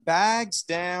Bags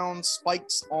down,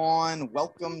 spikes on.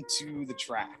 Welcome to the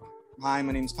track. Hi,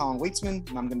 my name is Colin Weitzman,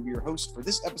 and I'm going to be your host for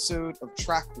this episode of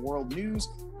Track World News,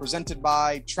 presented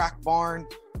by Track Barn.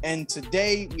 And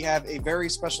today we have a very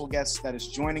special guest that is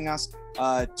joining us,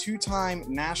 two-time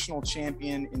national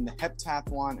champion in the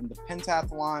heptathlon and the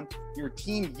pentathlon, your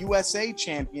Team USA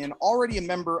champion, already a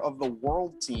member of the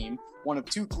world team, one of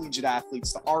two collegiate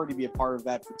athletes to already be a part of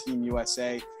that for Team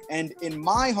USA. And in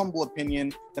my humble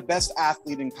opinion, the best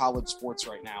athlete in college sports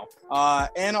right now.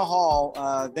 Anna Hall,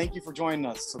 thank you for joining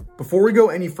us. Before we go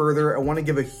any further, I want to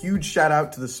give a huge shout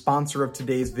out to the sponsor of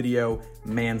today's video,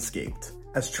 Manscaped.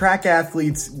 As track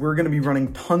athletes, we're going to be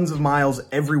running tons of miles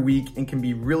every week and can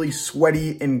be really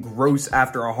sweaty and gross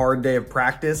after a hard day of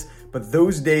practice, but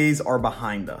those days are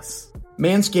behind us.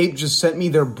 Manscaped just sent me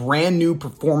their brand new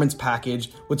performance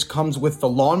package, which comes with the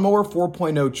Lawnmower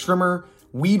 4.0 trimmer,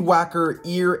 Weed Whacker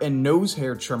ear and nose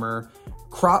hair trimmer,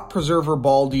 Crop Preserver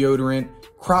ball deodorant,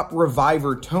 Crop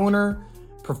Reviver toner,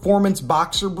 performance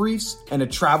boxer briefs, and a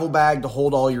travel bag to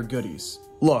hold all your goodies.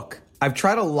 Look, I've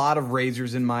tried a lot of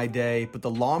razors in my day, but the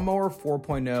Lawnmower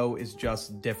 4.0 is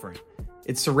just different.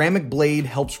 Its ceramic blade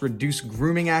helps reduce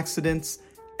grooming accidents,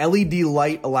 LED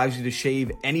light allows you to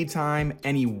shave anytime,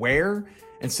 anywhere,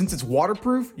 and since it's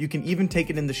waterproof, you can even take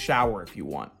it in the shower if you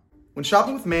want. When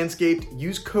shopping with Manscaped,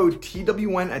 use code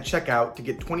TWN at checkout to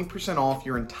get 20% off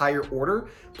your entire order,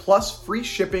 plus free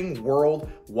shipping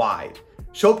worldwide.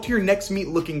 Show up to your next meet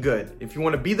looking good. If you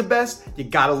want to be the best, you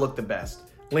gotta look the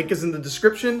best. Link is in the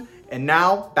description, and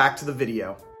now back to the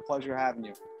video. Pleasure having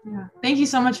you. Yeah, thank you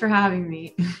so much for having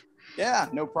me. Yeah,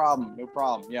 no problem.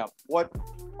 Yeah, what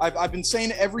I've been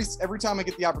saying every time I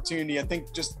get the opportunity, I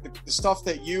think just the stuff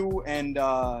that you and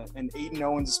Aiden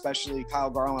Owens, especially Kyle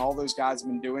Garland, all those guys have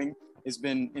been doing has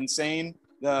been insane.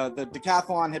 The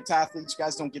decathlon heptathletes, you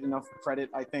guys don't get enough credit,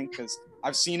 I think, because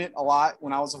I've seen it a lot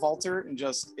when I was a vaulter, and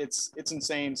just it's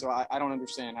insane. So I don't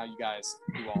understand how you guys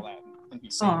do all that and be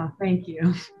seen. Oh, thank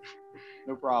you.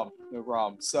 No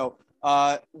problem. So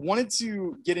wanted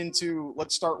to get into,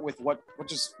 let's start with what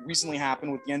just recently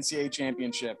happened with the NCAA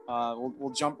championship.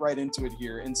 We'll jump right into it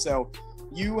here. And so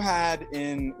you had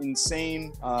an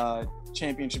insane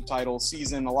championship title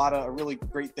season, a lot of really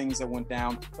great things that went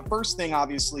down. The first thing,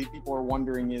 obviously, people are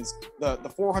wondering is the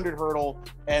 400 hurdle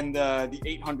and the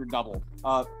 800 double.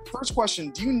 First question,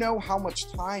 do you know how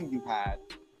much time you had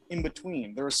in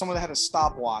between? There was someone that had a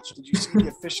stopwatch. Did you see the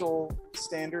official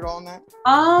standard on that?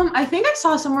 I think I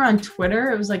saw somewhere on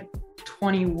Twitter. It was like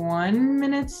 21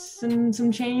 minutes and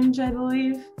some change, I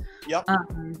believe. Yep.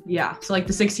 Yeah. So like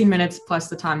the 16 minutes plus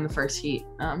the time the first heat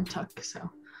took. So.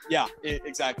 Yeah,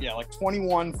 exactly. Yeah, like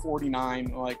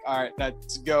 21:49. Like, all right,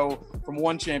 that's go from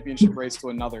one championship race to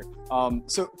another.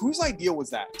 So whose idea was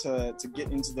that to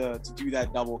get into to do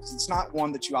that double? Because it's not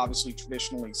one that you obviously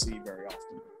traditionally see very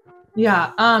often.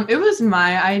 Yeah, it was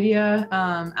my idea.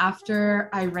 After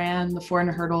I ran the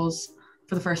 400 hurdles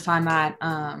for the first time at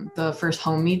the first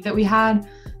home meet that we had,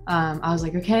 I was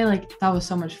like, okay, like that was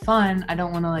so much fun. I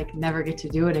don't want to like never get to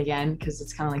do it again because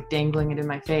it's kind of like dangling it in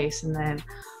my face. And then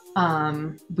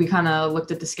we kind of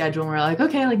looked at the schedule and we're like,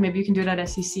 okay, like maybe you can do it at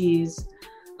SECs.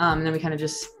 And then we kind of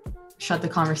just shut the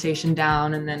conversation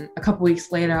down. And then a couple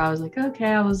weeks later, I was like,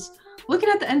 okay, I was looking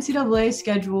at the NCAA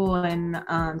schedule and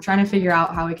trying to figure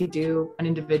out how I could do an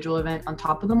individual event on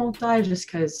top of the multi, just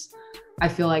because I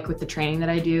feel like with the training that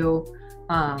I do,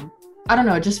 I don't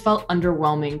know, it just felt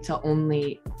underwhelming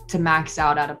to max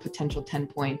out at a potential 10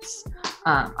 points.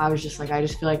 I was just like, I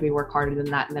just feel like we work harder than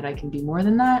that and that I can do more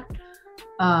than that.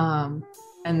 And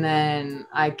then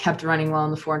I kept running well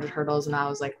in the 400 hurdles and I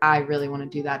was like, I really want to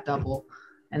do that double.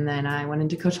 And then I went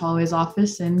into Coach Holloway's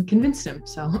office and convinced him.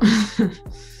 So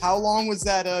how long was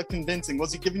that convincing?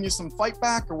 Was he giving you some fight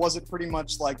back, or was it pretty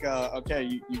much like, okay,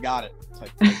 you got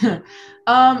it?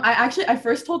 I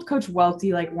first told Coach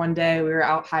Welty, like one day we were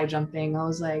out high jumping. I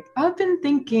was like, I've been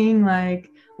thinking,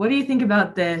 like, what do you think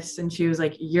about this? And she was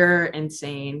like, you're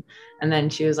insane. And then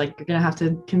she was like, you're going to have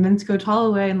to convince Coach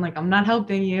Holloway. And like, I'm not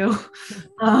helping you.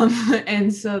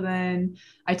 And so then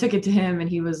I took it to him and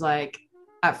he was like,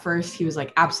 at first he was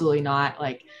like, absolutely not.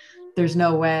 Like, there's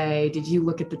no way. Did you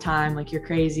look at the time? Like, you're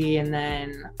crazy. And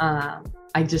then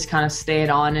I just kind of stayed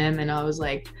on him and I was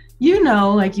like, you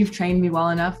know, like you've trained me well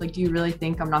enough. Like, do you really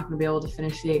think I'm not going to be able to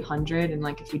finish the 800? And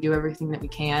like, if we do everything that we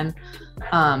can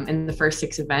in the first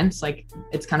 6 events, like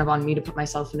it's kind of on me to put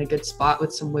myself in a good spot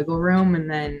with some wiggle room. And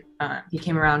then he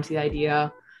came around to the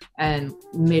idea and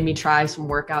made me try some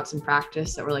workouts in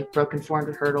practice that were like broken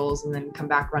 400 hurdles and then come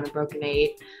back run a broken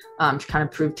 8 to kind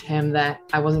of prove to him that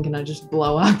I wasn't going to just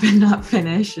blow up and not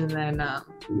finish. And then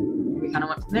we kind of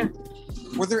went from there.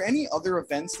 Were there any other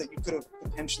events that you could have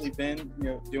potentially been,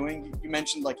 doing? You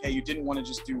mentioned like, hey, you didn't want to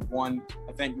just do one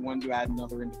event, you wanted to add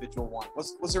another individual one.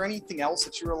 Was there anything else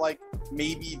that you were like,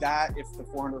 maybe that if the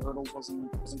 400 hurdles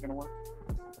wasn't going to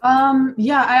work?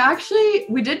 Yeah,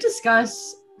 we did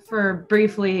discuss for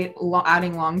briefly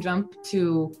adding long jump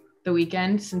to the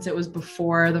weekend since it was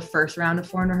before the first round of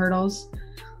 400 hurdles.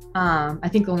 I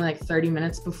think only like 30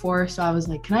 minutes before. So I was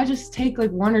like, can I just take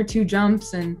like 1 or 2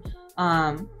 jumps and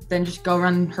then just go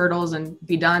run hurdles and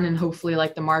be done, and hopefully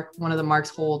like one of the marks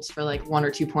holds for like 1 or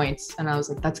 2 points. And I was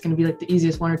like, that's going to be like the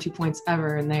easiest 1 or 2 points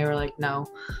ever. And they were like, no.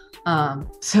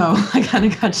 So I kind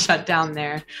of got shut down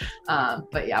there.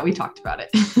 But yeah, we talked about it.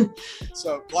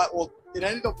 So well, it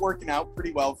ended up working out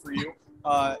pretty well for you.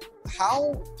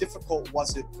 How difficult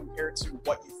was it compared to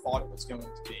what you thought it was going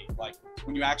to be? Like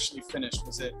when you actually finished,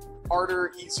 was it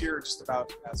harder, easier, just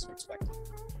about as you expected?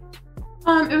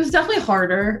 It was definitely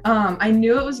harder. I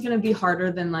knew it was going to be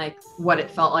harder than like what it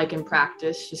felt like in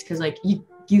practice, just because like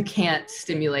you can't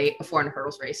stimulate a 400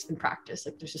 hurdles race in practice.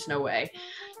 Like there's just no way.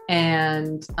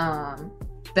 And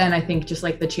then I think just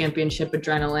like the championship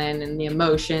adrenaline and the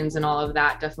emotions and all of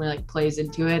that definitely like plays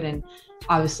into it. And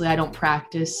obviously I don't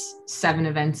practice 7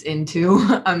 events into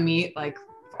a meet, like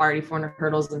already 400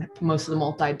 hurdles and most of the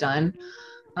multi done.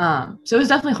 So it was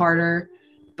definitely harder,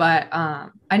 but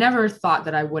I never thought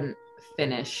that I wouldn't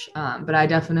finish. But I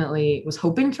definitely was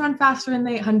hoping to run faster in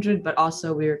the 800, but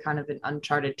also we were kind of in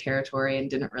uncharted territory and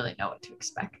didn't really know what to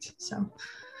expect. So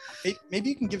maybe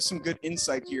you can give some good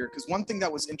insight here, because one thing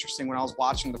that was interesting when I was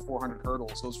watching the 400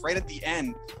 hurdles, it was right at the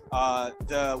end,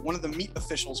 one of the meet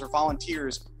officials or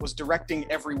volunteers was directing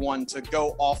everyone to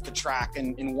go off the track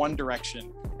in one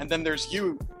direction, and then there's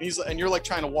you, and you're like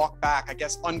trying to walk back, I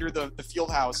guess, under the field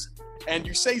house, and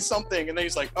you say something, and then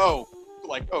he's like, oh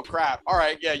crap, all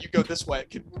right, yeah, you go this way.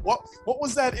 What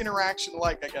was that interaction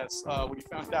like, I guess, when you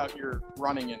found out you're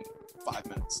running in 5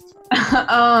 minutes?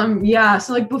 Yeah,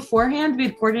 so like beforehand we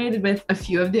had coordinated with a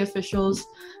few of the officials,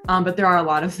 but there are a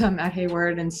lot of them at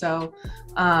Hayward, and so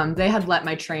they had let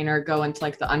my trainer go into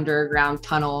like the underground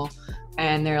tunnel,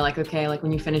 and they're like, okay, like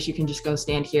when you finish you can just go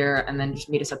stand here and then just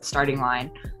meet us at the starting line,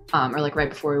 or like right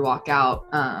before we walk out.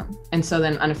 And so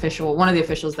then one of the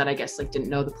officials that I guess like didn't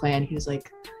know the plan, he was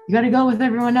like, you got to go with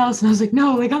everyone else. And I was like,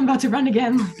 no, like I'm about to run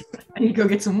again. I need to go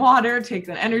get some water, take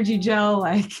an energy gel,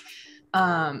 like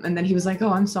and then he was like,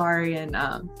 oh, I'm sorry. And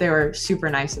they were super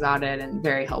nice about it and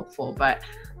very helpful. But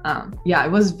yeah,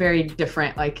 it was very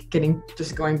different, like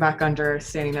just going back under,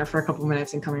 standing there for a couple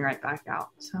minutes and coming right back out.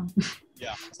 So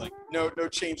yeah, it's like no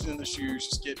changing in the shoes,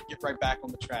 just get right back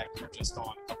on the track. You're just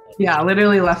on. Yeah, I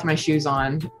literally left my shoes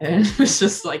on and it was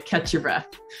just like catch your breath.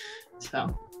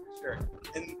 So sure.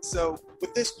 And so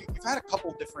with this, you've had a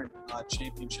couple different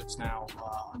championships now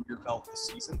under your belt this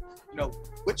season.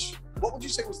 What would you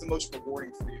say was the most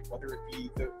rewarding for you, whether it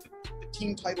be the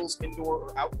team titles indoor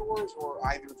or outdoors, or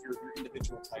either of your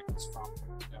individual titles from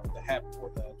the HEP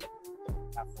or the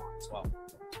Athlon as well?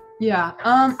 Yeah,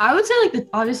 I would say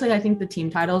obviously I think the team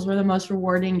titles were the most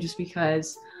rewarding, just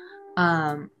because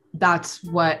that's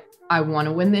what I want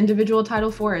to win the individual title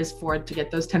for, is to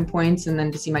get those 10 points, and then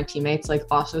to see my teammates like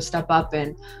also step up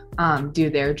and do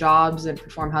their jobs and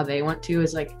perform how they want to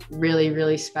is like really,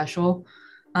 really special.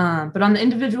 But on the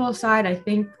individual side, I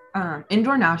think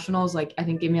indoor nationals, like I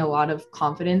think gave me a lot of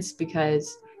confidence,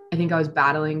 because I think I was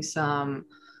battling some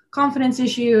confidence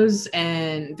issues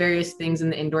and various things in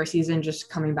the indoor season, just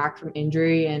coming back from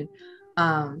injury. And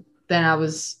then I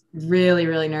was really,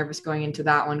 really nervous going into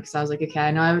that one, because I was like, okay,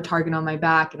 I know I have a target on my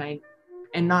back and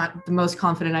I'm not the most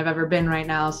confident I've ever been right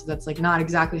now. So that's like not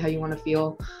exactly how you want to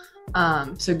feel.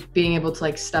 So being able to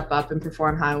like step up and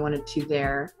perform how I wanted to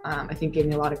there, I think gave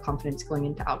me a lot of confidence going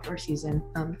into outdoor season,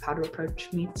 how to approach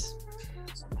meets.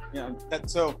 Yeah,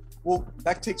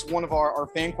 that takes one of our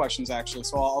fan questions, actually.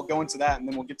 So I'll go into that and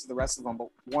then we'll get to the rest of them. But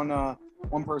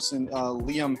one person,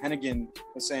 Liam Hennigan,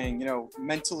 was saying,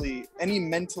 any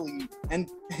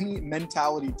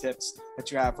mentality tips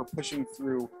that you have for pushing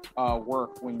through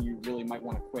work when you really might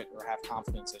want to quit or have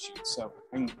confidence issues. So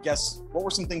I guess what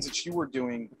were some things that you were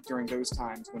doing during those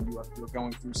times when you were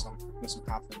going through some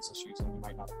confidence issues and you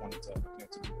might not have wanted to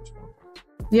do what you want?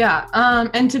 Yeah.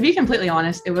 And to be completely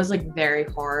honest, it was like very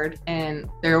hard. And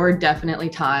there were definitely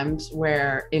times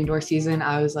where indoor season,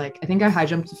 I was like, I think I high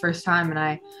jumped the first time and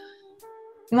I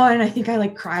think I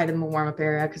like cried in the warm up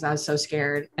area because I was so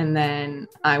scared. And then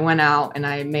I went out and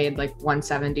I made like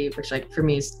 170, which like for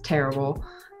me is terrible.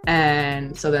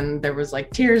 And so then there was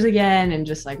like tears again, and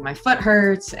just like my foot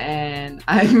hurts. And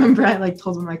I remember I like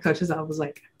told one of my coaches, I was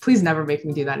like, please never make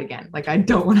me do that again. Like, I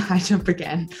don't want to high jump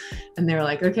again. And they were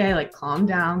like, okay, like calm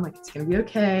down, like it's gonna be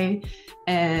okay.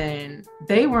 And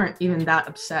they weren't even that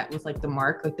upset with like the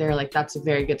mark. Like they're like, that's a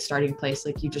very good starting place.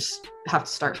 Like you just have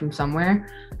to start from somewhere.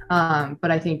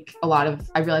 But I think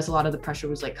I realized a lot of the pressure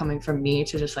was like coming from me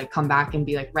to just like come back and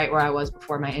be like right where I was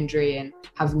before my injury and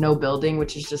have no building,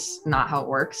 which is just not how it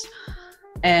works.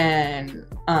 And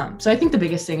so I think the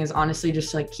biggest thing is honestly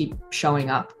just like keep showing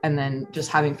up and then just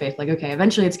having faith, like, okay,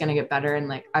 eventually it's going to get better. And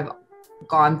like, I've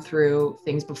gone through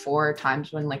things before,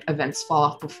 times when like events fall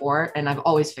off before, and I've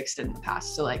always fixed it in the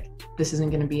past. So like, this isn't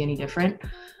going to be any different.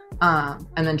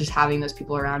 And then just having those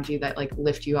people around you that like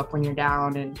lift you up when you're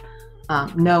down and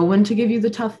know when to give you the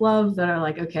tough love, that are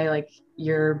like, okay, like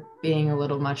you're being a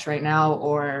little much right now,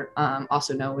 or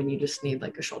also know when you just need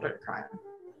like a shoulder to cry on.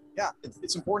 Yeah,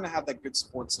 it's important to have that good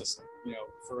support system,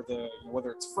 for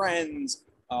whether it's friends,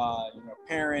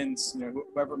 parents,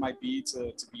 whoever it might be,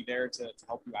 to be there to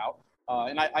help you out.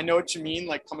 And I know what you mean,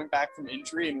 like coming back from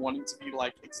injury and wanting to be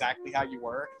like exactly how you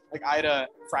were. Like I had a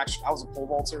fracture, I was a pole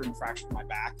vaulter and fractured my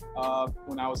back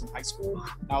when I was in high school.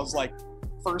 And I was like,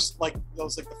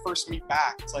 the first meet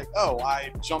back. It's like, oh,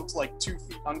 I jumped like 2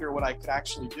 feet under what I could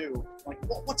actually do. I'm like,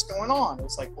 well, what's going on? It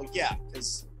was like, well, yeah,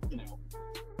 because,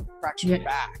 fractured your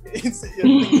back. It's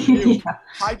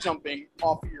high jumping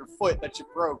off of your foot that you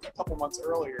broke a couple months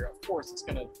earlier. Of course, it's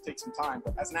going to take some time,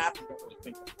 but as an athlete, you don't really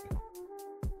think of it.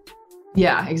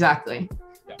 Yeah, exactly.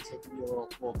 Yeah, so it can be a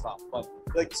little tough. But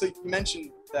like, so you mentioned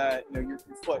that your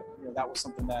foot, that was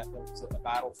something that was a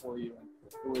battle for you. And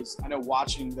it was, I know,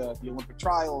 watching the Olympic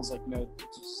trials, like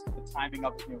just the timing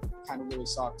of it, kind of really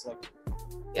sucks. Like,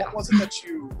 what was it that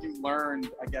you learned,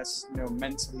 I guess,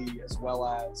 mentally, as well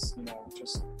as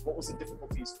just what was the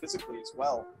difficulties physically as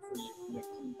well for you,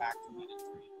 coming back from that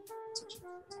injury?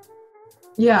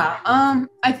 Yeah,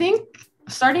 I think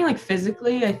starting like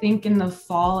physically, I think in the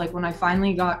fall, like when I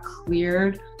finally got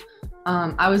cleared,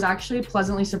 I was actually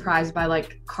pleasantly surprised by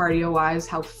like cardio wise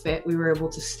how fit we were able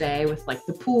to stay with like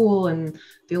the pool and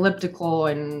the elliptical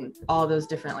and all those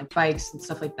different like bikes and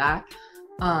stuff like that.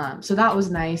 So that was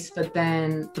nice, but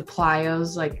then the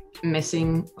plyos, like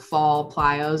missing fall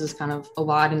plyos is kind of a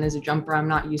lot. And as a jumper, I'm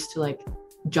not used to like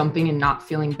jumping and not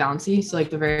feeling bouncy. So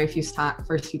like the very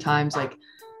first few times, like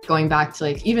going back to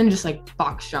like even just like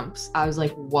box jumps, I was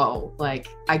like, whoa, like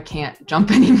I can't jump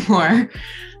anymore.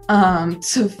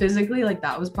 So physically, like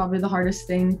that was probably the hardest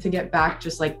thing to get back,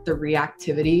 just like the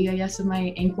reactivity, I guess, of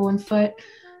my ankle and foot.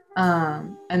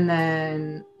 And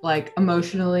then like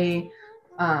emotionally,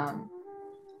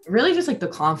 really just like the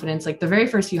confidence, like the very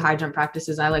first few high jump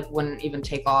practices, I like wouldn't even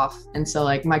take off. And so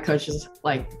like my coaches,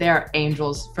 like they're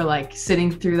angels for like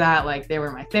sitting through that. Like they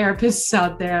were my therapists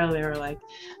out there. They were like,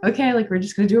 okay, like we're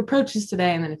just going to do approaches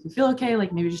today. And then if you feel okay,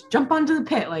 like maybe just jump onto the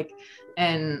pit. Like,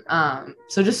 and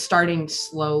so just starting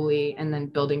slowly and then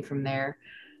building from there,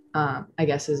 I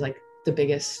guess is like the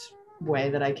biggest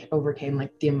way that I overcame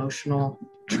like the emotional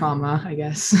trauma, I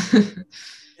guess.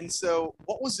 And so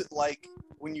what was it like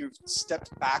when you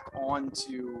stepped back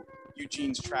onto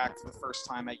Eugene's track for the first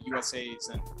time at USA's?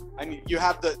 And I mean, you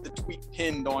have the tweet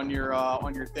pinned on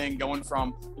your thing, going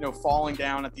from, falling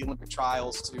down at the Olympic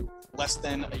trials to less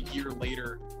than a year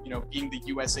later, being the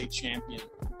USA champion.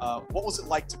 What was it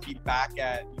like to be back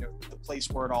at, the place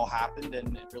where it all happened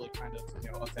and really kind of,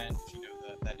 avenge,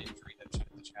 that injury that you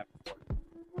had before?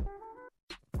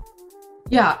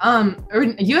 Yeah,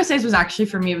 USA's was actually,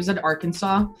 for me, it was at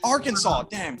Arkansas. Arkansas,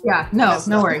 damn. Yeah, no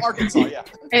worries. Arkansas, yeah.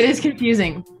 It is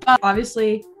confusing. But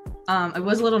obviously, it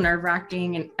was a little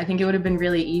nerve-wracking, and I think it would have been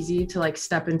really easy to like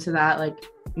step into that like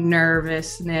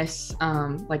nervousness,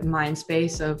 like mind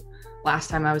space of last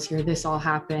time I was here, this all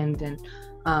happened. And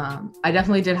I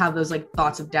definitely did have those like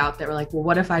thoughts of doubt that were like, well,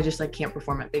 what if I just like can't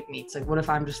perform at big meets? Like, what if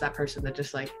I'm just that person that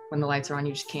just like when the lights are on,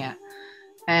 you just can't?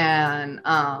 And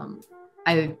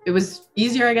it was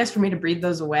easier, I guess, for me to breathe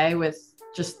those away with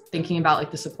just thinking about like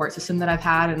the support system that I've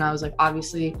had. And I was like,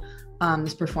 obviously,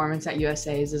 this performance at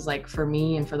USA's is like for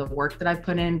me and for the work that I've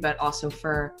put in, but also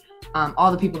for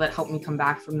all the people that helped me come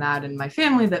back from that, and my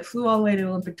family that flew all the way to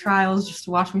Olympic trials just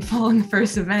to watch me fall in the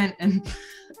first event. And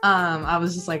I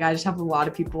was just like, I just have a lot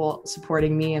of people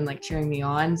supporting me and like cheering me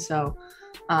on. So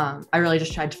I really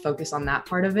just tried to focus on that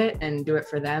part of it and do it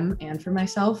for them and for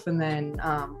myself. And then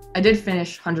I did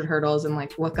finish 100 hurdles and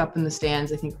like look up in the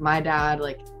stands. I think my dad,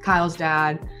 like Kyle's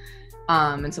dad,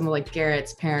 and some of like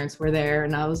Garrett's parents were there.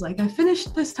 And I was like, I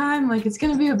finished this time. Like, it's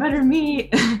going to be a better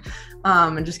meet.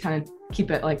 And just kind of keep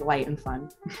it like light and fun.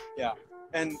 Yeah.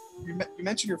 And you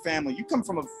mentioned your family. You come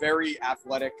from a very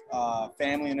athletic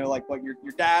family. You know, like your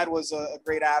dad was a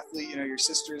great athlete. You know, your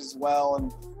sisters as well,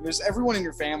 and there's everyone in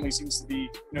your family seems to be,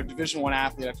 you know, Division I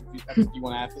athlete after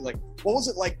D1 athlete. Like, what was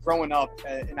it like growing up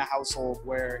in a household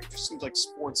where it just seems like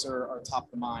sports are top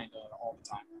of mind all the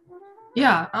time?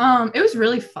 Yeah, it was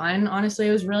really fun. Honestly,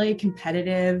 it was really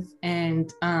competitive, and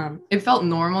it felt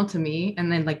normal to me. And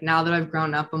then, like, now that I've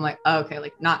grown up, I'm like, oh, okay,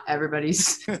 like not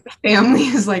everybody's family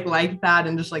is like that,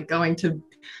 and just like going to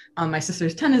my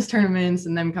sister's tennis tournaments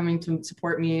and them coming to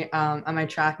support me on my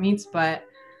track meets. But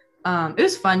it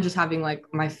was fun just having like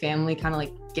my family kind of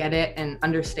like get it and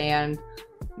understand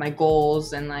my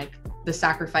goals and like the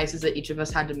sacrifices that each of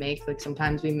us had to make. Like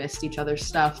sometimes we missed each other's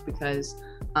stuff because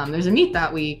there's a meet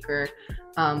that week or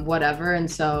whatever. And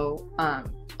so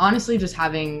honestly, just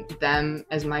having them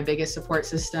as my biggest support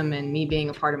system and me being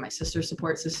a part of my sister's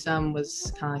support system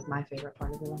was kind of like my favorite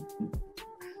part of it all.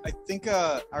 I think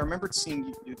I remembered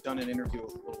seeing you'd done an interview a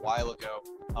little while ago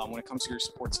when it comes to your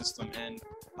support system, and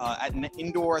at an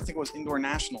indoor, I think it was indoor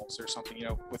nationals or something, you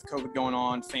know, with COVID going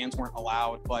on, fans weren't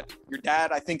allowed, but your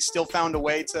dad, I think, still found a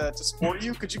way to support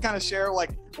you. Could you kind of share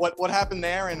like what happened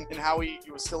there and how he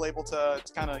was still able to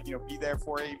kind of, you know, be there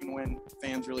for you even when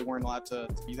fans really weren't allowed to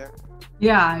be there?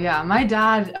 Yeah. My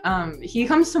dad, he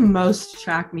comes to most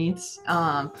track meets.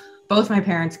 Both my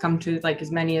parents come to like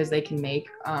as many as they can make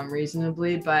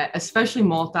reasonably, but especially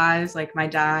multis. Like my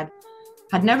dad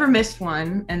had never missed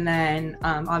one, and then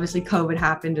obviously COVID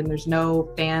happened and there's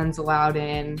no fans allowed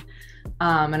in,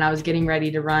 and I was getting ready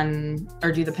to run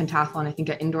or do the pentathlon, I think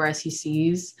at indoor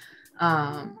SECs,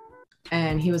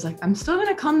 and he was like, I'm still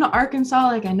gonna come to Arkansas,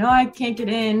 like I know I can't get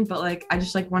in, but like I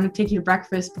just like want to take you to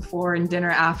breakfast before and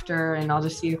dinner after, and I'll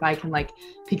just see if I can like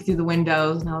peek through the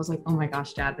windows. And I was like, oh my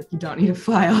gosh, Dad, like you don't need to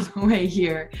fly all the way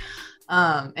here.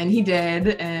 And he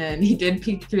did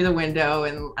peek through the window,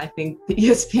 and I think the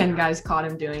ESPN guys caught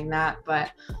him doing that,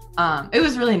 but it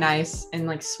was really nice and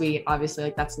like sweet. Obviously,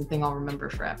 like that's something I'll remember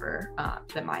forever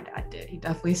that my dad did. He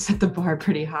definitely set the bar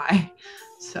pretty high.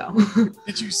 So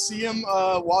did you see him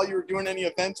while you were doing any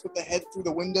events with the head through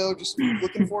the window just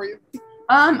looking for you?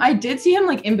 I did see him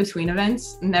like in between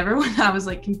events, never when I was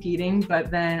like competing, but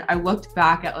then I looked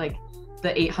back at like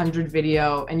the 800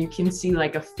 video and you can see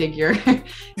like a figure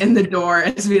in the door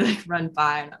as we like run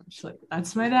by, and I'm just like,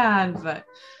 that's my dad. But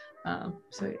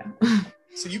so yeah.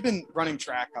 So you've been running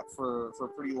track up for a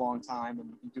pretty long time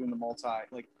and doing the multi.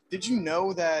 Like, did you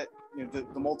know that, you know,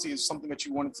 the multi is something that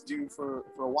you wanted to do for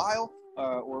a while,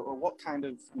 or what kind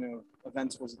of, you know,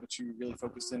 events was it that you really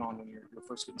focused in on when you were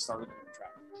first getting started doing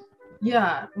track?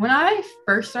 Yeah, when I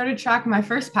first started track, my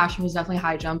first passion was definitely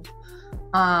high jump.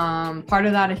 Part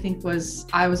of that I think was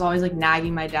I was always like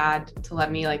nagging my dad to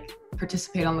let me like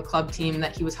participate on the club team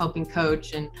that he was helping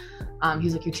coach, and he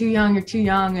was like, you're too young.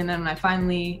 And then when they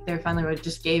finally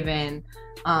just gave in,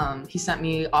 he sent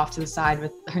me off to the side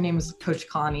with, her name was Coach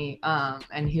Connie,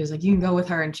 and he was like, you can go with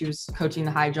her, and she was coaching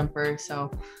the high jumper. So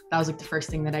that was like the first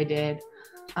thing that I did.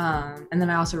 And then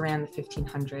I also ran the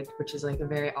 1500, which is like a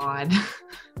very odd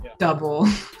double.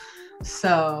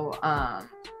 So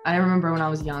I remember when I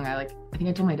was young, I think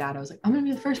I told my dad, I was like, I'm gonna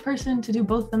be the first person to do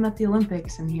both of them at the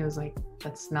Olympics, and he was like,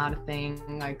 that's not a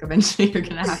thing, like eventually you're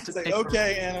gonna have to pick like,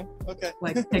 okay, Anna, okay,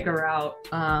 like pick a route.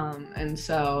 And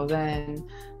so then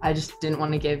I just didn't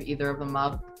want to give either of them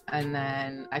up, and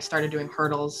then I started doing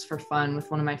hurdles for fun with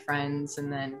one of my friends,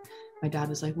 and then my dad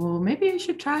was like, well, maybe you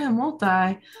should try a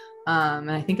multi.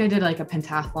 And I think I did like a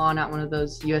pentathlon at one of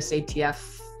those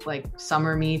USATF like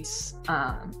summer meets,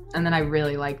 and then I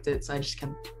really liked it, so I just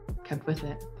kept with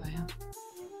it. But yeah.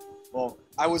 Well,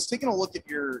 I was taking a look at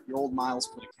your old miles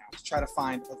split account to try to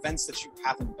find events that you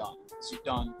haven't done, because you've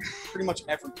done pretty much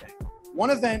everything. One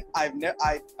event I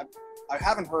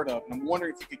haven't heard of, and I'm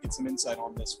wondering if you could get some insight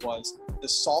on this, was the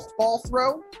softball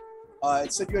throw.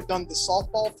 It said you had done the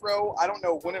softball throw. I don't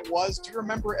know when it was. Do you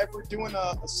remember ever doing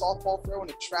a softball throw in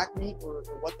a track meet, or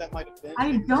what that might have been?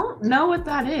 I don't know what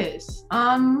that is.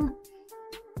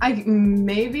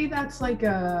 Maybe that's like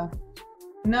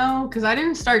no, because I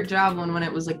didn't start javelin when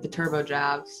it was like the turbo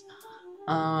jabs.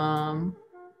 I'm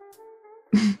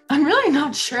really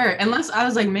not sure, unless I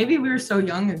was like, maybe we were so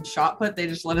young and shot put, they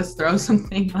just let us throw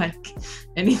something like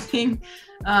anything.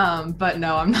 But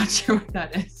no, I'm not sure what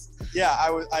that is. Yeah,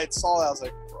 I saw that. I was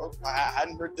like, oh, I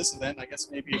hadn't heard this event. I guess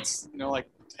maybe it's, you know, like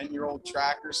 10-year-old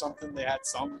track or something. They had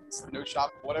some no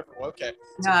shot, whatever. Okay.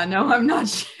 Yeah, no, I'm not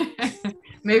sure.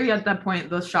 Maybe at that point,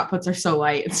 those shot puts are so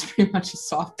light, it's pretty much a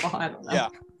softball. I don't know. Yeah,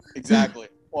 exactly.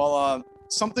 Well,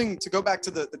 something to go back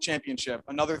to the championship.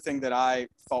 Another thing that I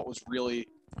thought was really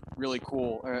really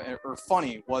cool or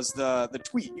funny was the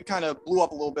tweet. You kind of blew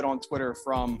up a little bit on Twitter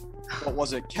from, what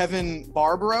was it, Kevin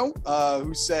Barbaro,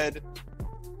 who said,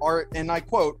 and I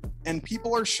quote, "And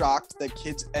people are shocked that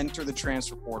kids enter the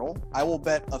transfer portal. I will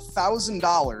bet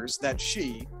 $1,000 that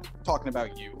she," talking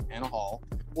about you, Anna Hall,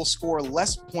 "will score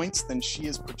less points than she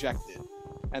is projected."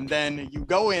 And then you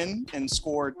go in and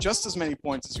score just as many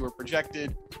points as you were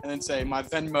projected, and then say, "My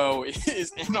Venmo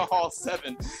is Anna Hall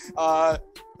 7."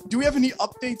 Do we have any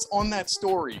updates on that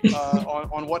story,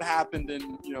 on what happened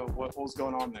and what was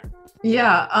going on there?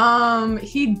 Yeah,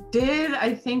 he did,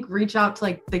 I think, reach out to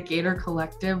like the Gator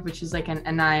Collective, which is like an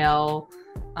NIL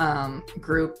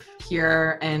group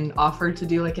here, and offered to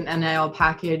do like an NIL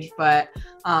package, but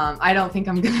I don't think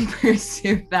I'm gonna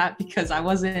pursue that because I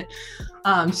wasn't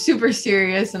super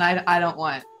serious, and I don't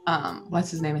want what's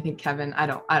his name? I think Kevin. I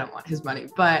don't want his money,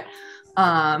 but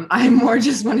I more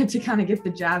just wanted to kind of get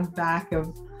the jab back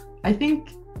of, I think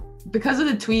because of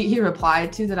the tweet he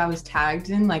replied to that I was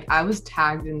tagged in, like I was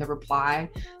tagged in the reply.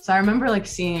 So I remember like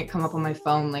seeing it come up on my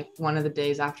phone like one of the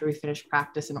days after we finished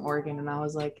practice in Oregon, and I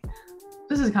was like,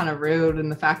 this is kind of rude.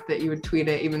 And the fact that you would tweet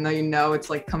it, even though it's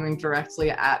like coming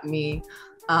directly at me.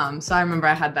 So I remember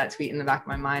I had that tweet in the back of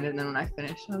my mind, and then when I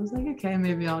finished, I was like, okay,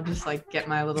 maybe I'll just like get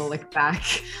my little lick back.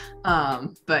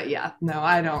 But yeah, no,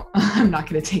 I'm not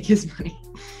going to take his money.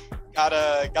 Got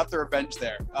the revenge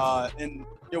there. And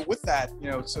with that,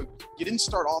 so you didn't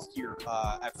start off here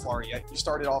at Florida yet. You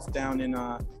started off down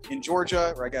in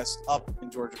Georgia, or I guess up in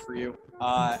Georgia for you,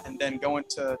 and then going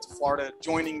to Florida,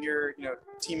 joining your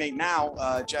teammate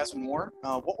now, Jasmine Moore.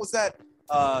 What was that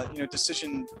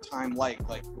decision time like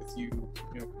with you,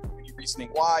 reasoning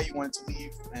why you wanted to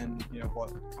leave, and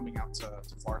what coming out to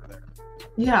Florida there?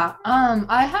 Yeah,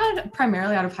 I had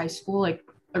primarily out of high school, like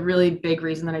a really big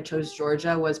reason that I chose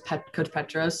Georgia was Coach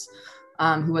Petros,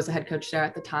 who was the head coach there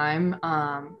at the time,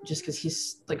 just because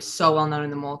he's like so well known in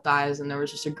the multis, and there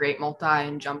was just a great multi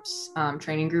and jumps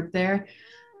training group there.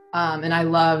 And I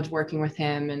loved working with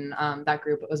him, and that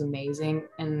group was amazing.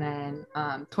 And then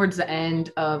towards the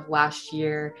end of last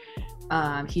year,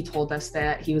 he told us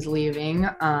that he was leaving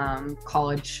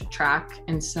college track.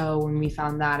 And so when we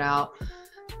found that out,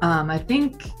 I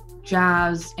think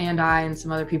Jazz and I and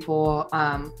some other people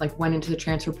like went into the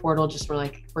transfer portal, just were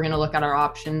like, we're going to look at our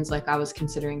options. Like I was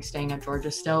considering staying at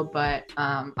Georgia still, but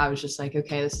I was just like,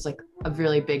 okay, this is like a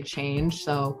really big change.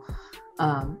 So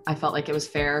I felt like it was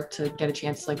fair to get a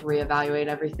chance to like reevaluate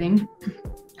everything.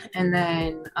 And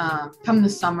then come the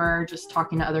summer, just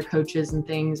talking to other coaches and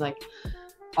things, like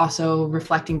also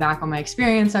reflecting back on my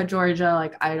experience at Georgia,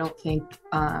 like I don't think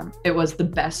it was the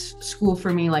best school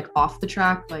for me, like off the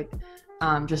track, like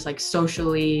just like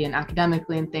socially and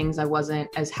academically and things. I wasn't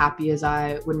as happy as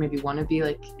I would maybe want to be.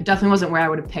 Like it definitely wasn't where I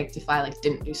would have picked if I like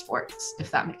didn't do sports,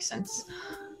 if that makes sense.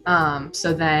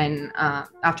 So then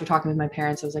after talking with my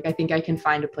parents, I was like, I think I can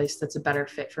find a place that's a better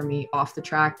fit for me off the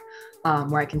track,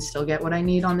 where I can still get what I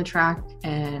need on the track.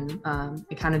 And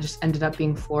it kind of just ended up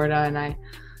being Florida. And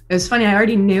it was funny, I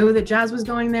already knew that Jazz was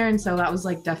going there, and so that was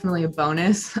like definitely a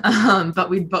bonus. But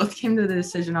we both came to the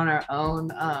decision on our own,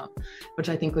 which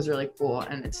I think was really cool.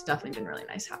 And it's definitely been really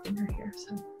nice having her here.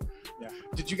 So. Yeah.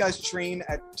 Did you guys train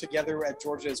together at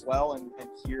Georgia as well and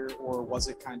here, or was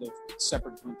it kind of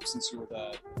separate groups since you were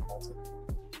the varsity?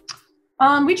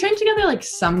 We trained together like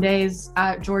some days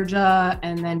at Georgia,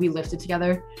 and then we lifted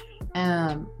together.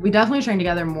 We definitely train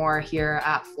together more here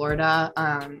at Florida.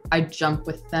 I jump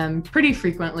with them pretty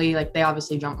frequently. Like they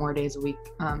obviously jump more days a week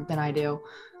than I do.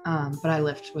 But I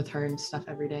lift with her and stuff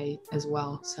every day as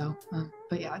well. So,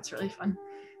 but yeah, it's really fun.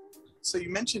 So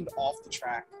you mentioned off the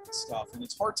track stuff, and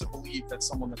it's hard to believe that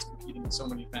someone that's competing in so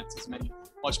many events has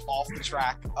much off the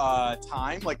track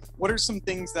time. Like, what are some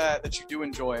things that you do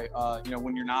enjoy,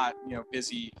 when you're not,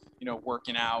 busy,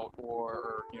 working out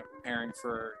or preparing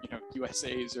for,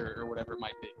 USAs or whatever it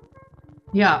might be?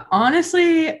 Yeah,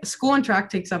 honestly, school and track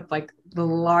takes up like the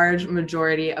large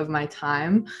majority of my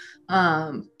time,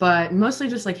 but mostly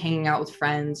just like hanging out with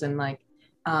friends. And like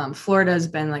Florida has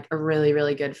been like a really,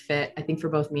 really good fit, I think, for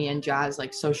both me and Jazz.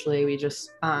 Like socially, we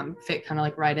just fit kind of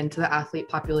like right into the athlete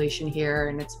population here,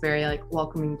 and it's very like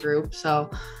welcoming group. So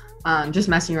just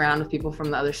messing around with people from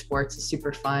the other sports is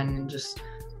super fun, and just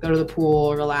go to the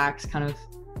pool, relax, kind of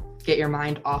get your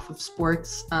mind off of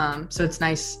sports. So it's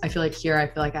nice. I feel like here,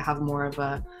 I have more of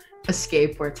a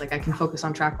escape where it's like I can focus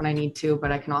on track when I need to,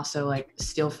 but I can also like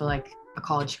still feel like a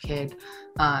college kid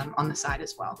on the side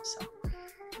as well. So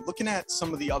looking at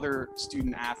some of the other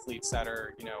student athletes that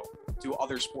are, do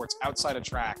other sports outside of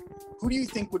track, who do you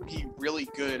think would be really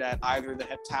good at either the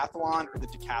heptathlon or the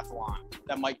decathlon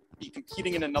that might be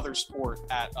competing in another sport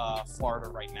at Florida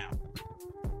right now?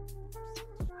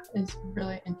 is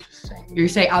really interesting. You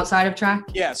say outside of track?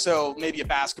 Yeah, so maybe a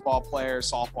basketball player,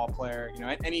 softball player,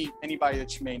 anybody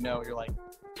that you may know. You're like,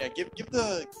 yeah, give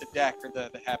the deck or the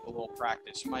hep a little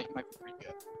practice. You might be pretty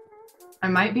good. I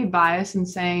might be biased in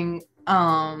saying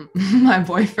my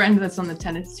boyfriend that's on the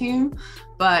tennis team,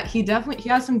 but he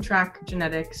has some track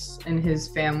genetics in his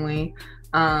family.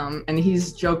 And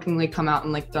he's jokingly come out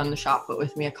and like done the shot put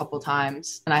with me a couple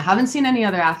times, and I haven't seen any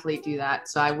other athlete do that,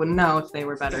 so I wouldn't know if they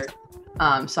were better.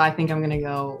 So I think I'm gonna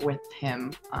go with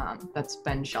him. That's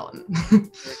Ben Shelton. There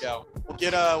we go.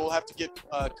 We'll have to get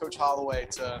Coach Holloway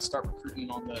to start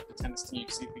recruiting on the tennis team.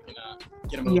 See if we can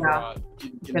get him over. Yeah.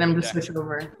 Get him to switch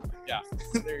over. Yeah,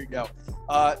 there you go.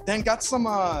 Then got some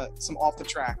off the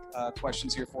track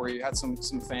questions here for you. Had some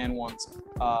fan ones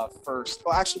first.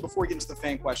 Well, actually, before we get into the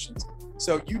fan questions,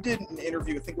 so you did an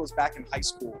interview, I think it was back in high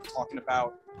school, talking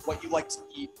about what you like to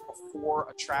eat before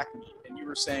a track meet, and you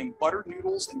were saying buttered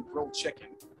noodles and grilled chicken.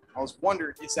 I was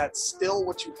wondering, is that still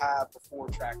what you have before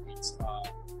track meets?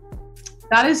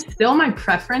 That is still my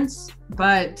preference,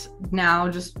 but now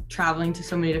just traveling to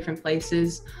so many different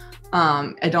places,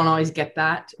 I don't always get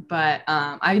that, but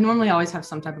I normally always have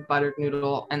some type of buttered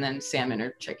noodle and then salmon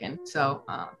or chicken. So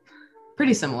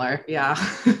pretty similar, yeah.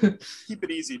 Keep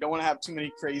it easy. Don't want to have too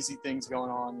many crazy things going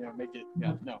on. Make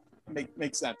it,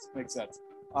 makes sense.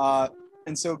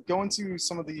 And so going to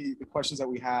some of the questions that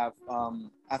we have,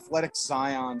 Athletic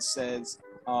Zion says,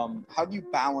 how do you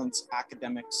balance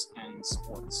academics and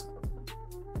sports?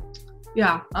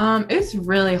 Yeah, it's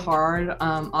really hard,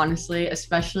 honestly,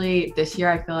 especially this year.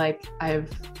 I feel like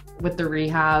with the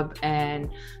rehab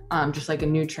and just like a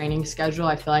new training schedule,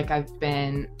 I feel like I've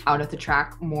been out at the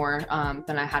track more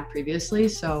than I had previously.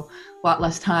 So a lot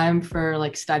less time for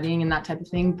like studying and that type of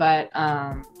thing. But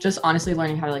just honestly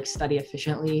learning how to like study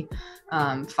efficiently,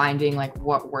 finding like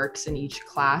what works in each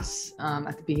class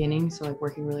at the beginning. So like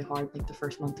working really hard like the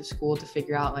first month of school to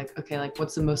figure out like, okay, like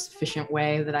what's the most efficient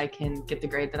way that I can get the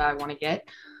grade that I want to get.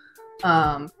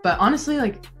 But honestly,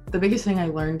 like the biggest thing I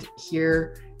learned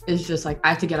here is just like I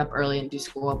have to get up early and do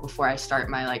school before I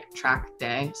start my like track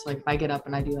day. So like if I get up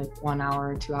and I do like 1 hour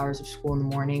or 2 hours of school in the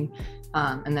morning,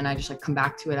 and then I just like come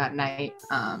back to it at night,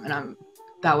 and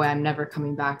that way I'm never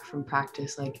coming back from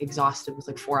practice like exhausted with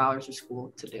like 4 hours of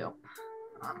school to do.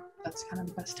 That's kind of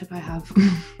the best tip I have.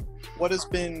 What has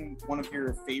been one of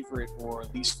your favorite or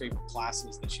least favorite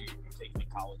classes that you've taken in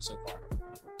college so far?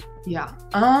 Yeah,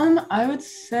 I would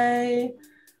say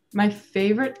my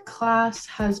favorite class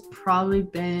has probably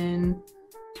been,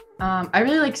 I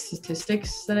really like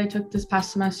statistics that I took this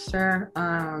past semester.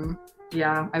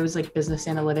 I was like business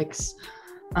analytics.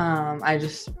 I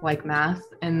just like math.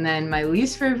 And then my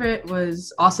least favorite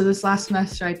was also this last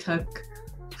semester, I took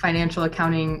financial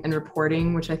accounting and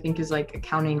reporting, which I think is like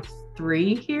accounting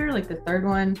 3 here, like the third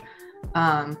one.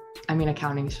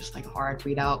 Accounting is just like a hard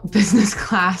readout business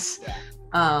class. Yeah.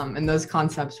 And those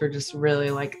concepts were just really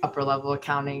like upper level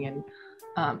accounting, and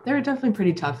they were definitely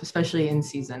pretty tough, especially in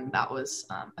season. That was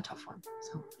a tough one.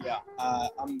 So yeah,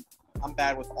 I'm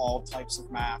bad with all types of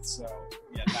math, so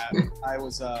yeah, I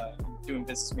was doing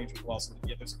business major as well, so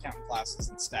yeah, there's accounting classes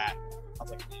and stat. I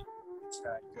was like, man, I just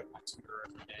gotta go to my tutor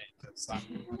every day because I'm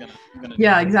gonna.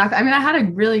 Yeah, exactly. I had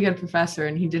a really good professor,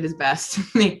 and he did his best to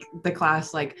make the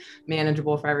class like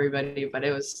manageable for everybody, but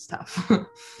it was tough.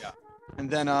 Yeah. And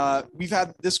then we've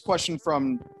had this question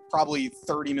from probably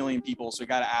 30 million people, so we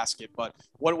got to ask it. But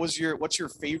what's your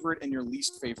favorite and your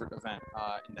least favorite event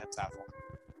in the heptathlon?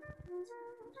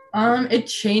 It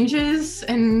changes,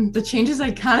 and the changes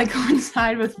like kind of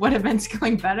coincide with what event's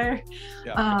going better.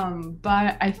 Yeah.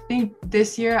 But I think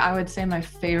this year I would say my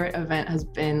favorite event has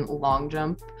been long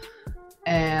jump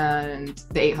and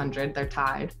the 800. They're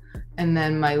tied. And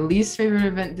then my least favorite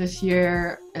event this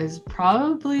year is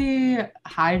probably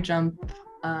high jump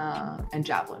and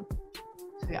javelin.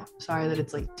 So yeah, sorry that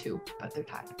it's like 2, but they're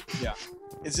tied. Yeah.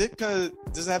 Does it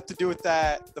have to do with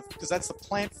that? Because that's the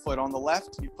plant foot on the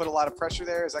left. You put a lot of pressure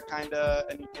there. Is that kind of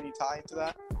any tie into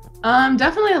that?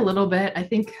 Definitely a little bit. I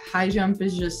think high jump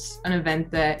is just an event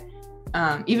that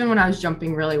even when I was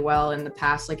jumping really well in the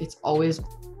past, like it's always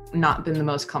not been the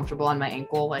most comfortable on my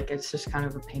ankle. Like it's just kind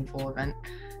of a painful event.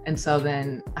 And so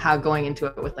then how going into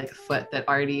it with like a foot that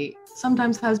already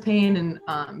sometimes has pain and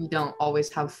you don't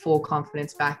always have full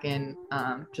confidence back in,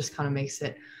 just kind of makes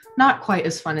it not quite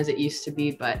as fun as it used to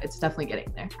be, but it's definitely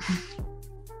getting there.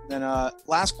 Then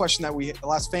last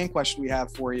fan question we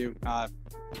have for you. I'm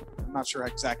not sure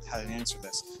exactly how to answer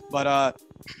this, but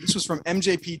this was from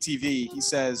MJP TV. He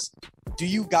says, do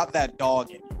you got that dog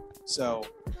in you? So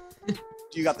do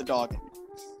you got the dog in you?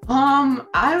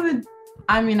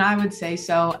 I would say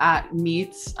so at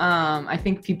meets. I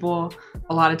think a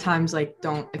a lot of times like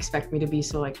don't expect me to be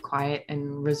so like quiet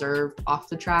and reserved off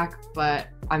the track, but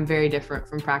I'm very different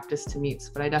from practice to meets.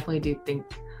 But I definitely do think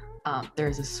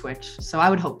there's a switch, so I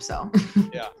would hope so.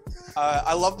 Yeah,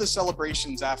 I love the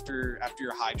celebrations after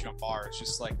your high jump bar. It's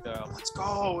just like the let's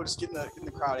go, just getting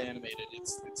the crowd animated.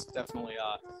 It's definitely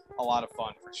a lot of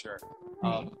fun for sure.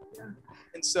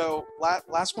 And so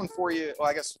last one for you. Well,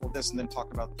 I guess we'll this and then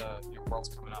talk about the Worlds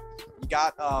coming up. You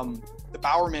got the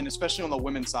Bowerman, especially on the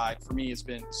women's side, for me has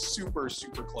been super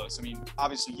close. I mean,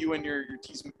 obviously you and your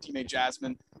teammate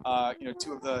Jasmine,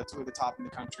 two of the top in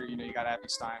the country. You got Abby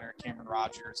Steiner, Cameron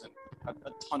Rogers, and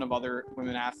a ton of other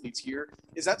women athletes here.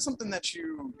 Is that something that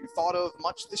you thought of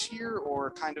much this year,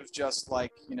 or kind of just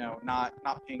like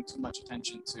not paying too much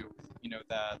attention to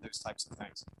those types of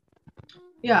things?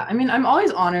 Yeah, I mean, I'm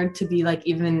always honored to be like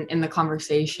even in the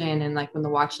conversation, and like when the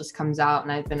watch list comes out,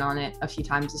 and I've been on it a few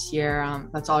times this year.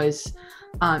 That's always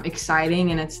exciting,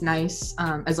 and it's nice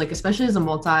as like especially as a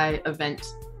multi-event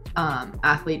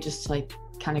athlete, just to like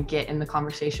kind of get in the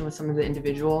conversation with some of the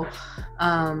individual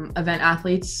event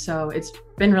athletes. So it's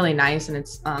been really nice, and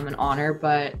it's an honor,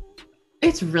 but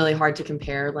it's really hard to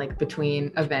compare like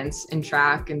between events and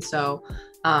track, and so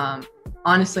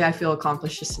honestly, I feel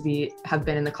accomplished just to have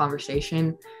been in the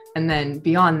conversation. And then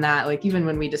beyond that, like even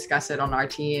when we discuss it on our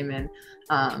team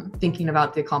and thinking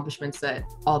about the accomplishments that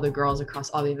all the girls across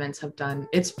all the events have done,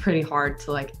 it's pretty hard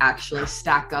to like actually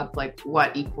stack up like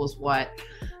what equals what.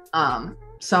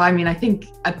 So, I mean, I think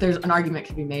there's an argument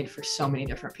could be made for so many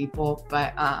different people,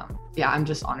 but yeah, I'm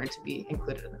just honored to be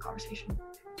included in the conversation.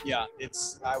 Yeah,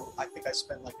 I think I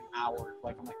spent like an hour,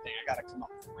 like I'm like, dang, I gotta come up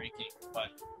with a ranking,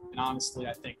 and honestly,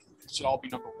 I think it should all be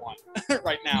number one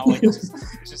right now. Like it's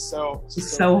just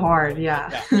so hard. Yeah,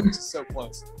 it's just so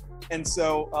close. And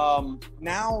so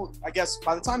now, I guess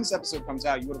by the time this episode comes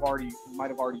out, you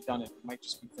might have already done it. You might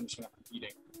just be finishing up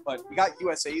competing. But we got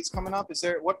USA's coming up. Is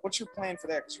there what's your plan for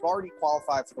that? Because you've already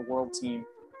qualified for the world team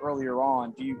earlier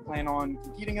on. Do you plan on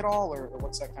competing at all, or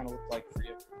what's that kind of look like for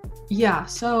you? Yeah,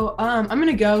 so I'm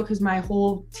gonna go because my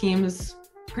whole team is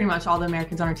pretty much all the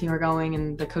Americans on our team are going,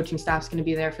 and the coaching staff's gonna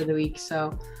be there for the week.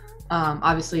 So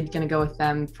obviously gonna go with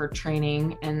them for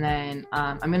training, and then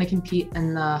I'm gonna compete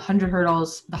in the 100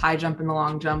 hurdles, the high jump, and the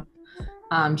long jump.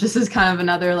 Just as kind of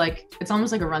another like it's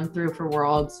almost like a run through for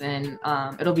Worlds, and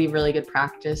it'll be really good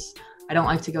practice. I don't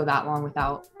like to go that long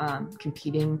without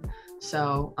competing.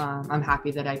 So I'm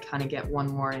happy that I kind of get one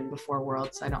more in before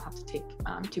Worlds, so I don't have to take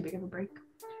too big of a break.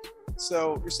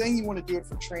 So you're saying you want to do it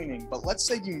for training, but let's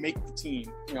say you make the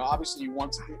team. Obviously you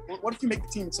want to. What if you make the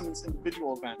team in some of these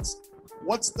individual events?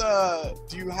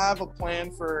 Do you have a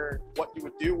plan for what you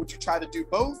would do? Would you try to do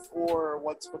both, or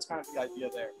what's kind of the idea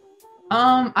there?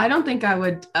 I don't think I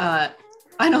would.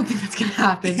 I don't think that's gonna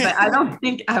happen, but I don't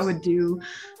think I would do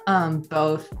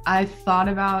both. I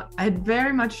had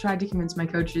very much tried to convince my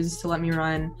coaches to let me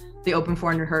run the open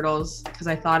 400 hurdles because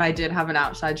I thought I did have an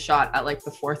outside shot at like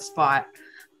the 4th spot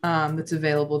that's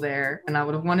available there, and I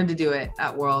would have wanted to do it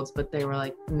at Worlds, but they were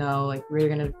like, no, like we're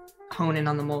gonna hone in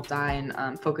on the multi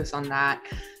and focus on that.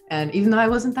 And even though I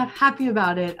wasn't that happy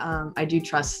about it, I do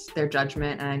trust their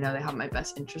judgment, and I know they have my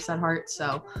best interests at heart.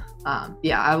 So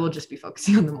yeah, I will just be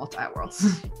focusing on the multi at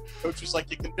Worlds. Coach was like,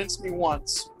 you convinced me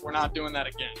once, we're not doing that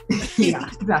again. Yeah,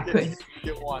 exactly.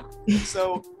 Get one.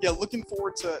 So yeah, looking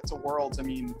forward to Worlds. I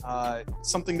mean,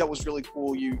 something that was really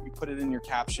cool, you put it in your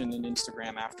caption in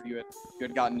Instagram after you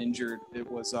had gotten injured. It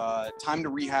was time to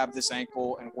rehab this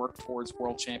ankle and work towards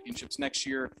World Championships next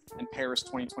year in Paris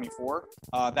 2024.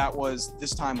 That was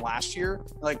this time last year.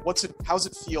 Like, how's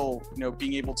it feel,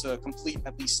 being able to complete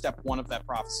at least step one of that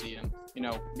prophecy and,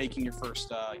 making your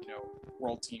first,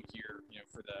 world team here,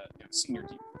 for the senior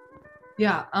team?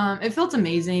 Yeah, it felt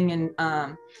amazing. And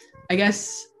I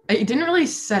guess it didn't really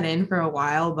set in for a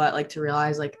while, but like to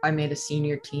realize like I made a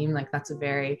senior team, like that's a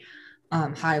very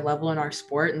high level in our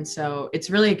sport. And so it's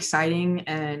really exciting.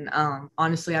 And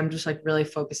honestly, I'm just like really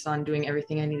focused on doing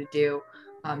everything I need to do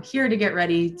here to get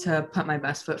ready to put my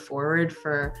best foot forward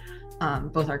for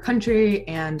both our country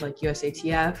and like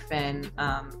USATF, and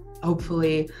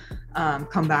hopefully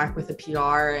come back with a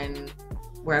PR and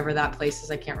wherever that place is,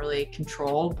 I can't really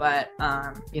control, but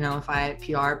if I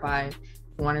PR by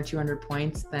 100 or 200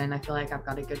 points, then I feel like I've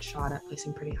got a good shot at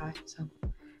placing pretty high. So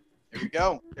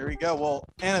there we go. Well,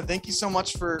 Anna, thank you so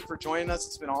much for joining us.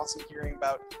 It's been awesome hearing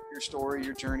about your story,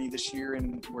 your journey this year,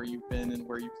 and where you've been and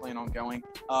where you plan on going.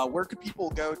 Where could people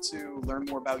go to learn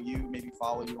more about you, maybe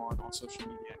follow you on social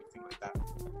media, anything like that?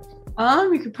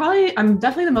 I'm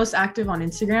definitely the most active on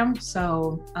Instagram.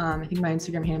 So I think my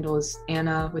Instagram handle is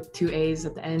Anna with 2 A's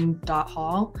at the end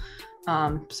 .hall.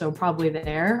 So probably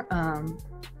there.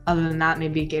 other than that,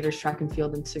 maybe Gators Track and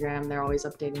Field Instagram. They're always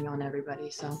updating on everybody.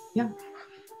 So yeah.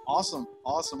 Awesome.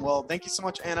 Well, thank you so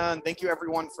much, Anna, and thank you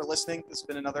everyone for listening. This has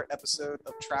been another episode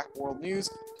of Track World News.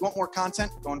 If you want more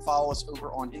content, go and follow us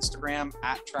over on Instagram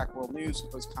at Track World News. We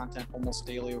post content almost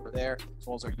daily over there, as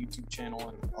well as our YouTube channel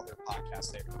and other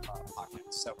podcasts.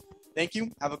 So thank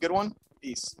you. Have a good one.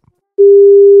 Peace.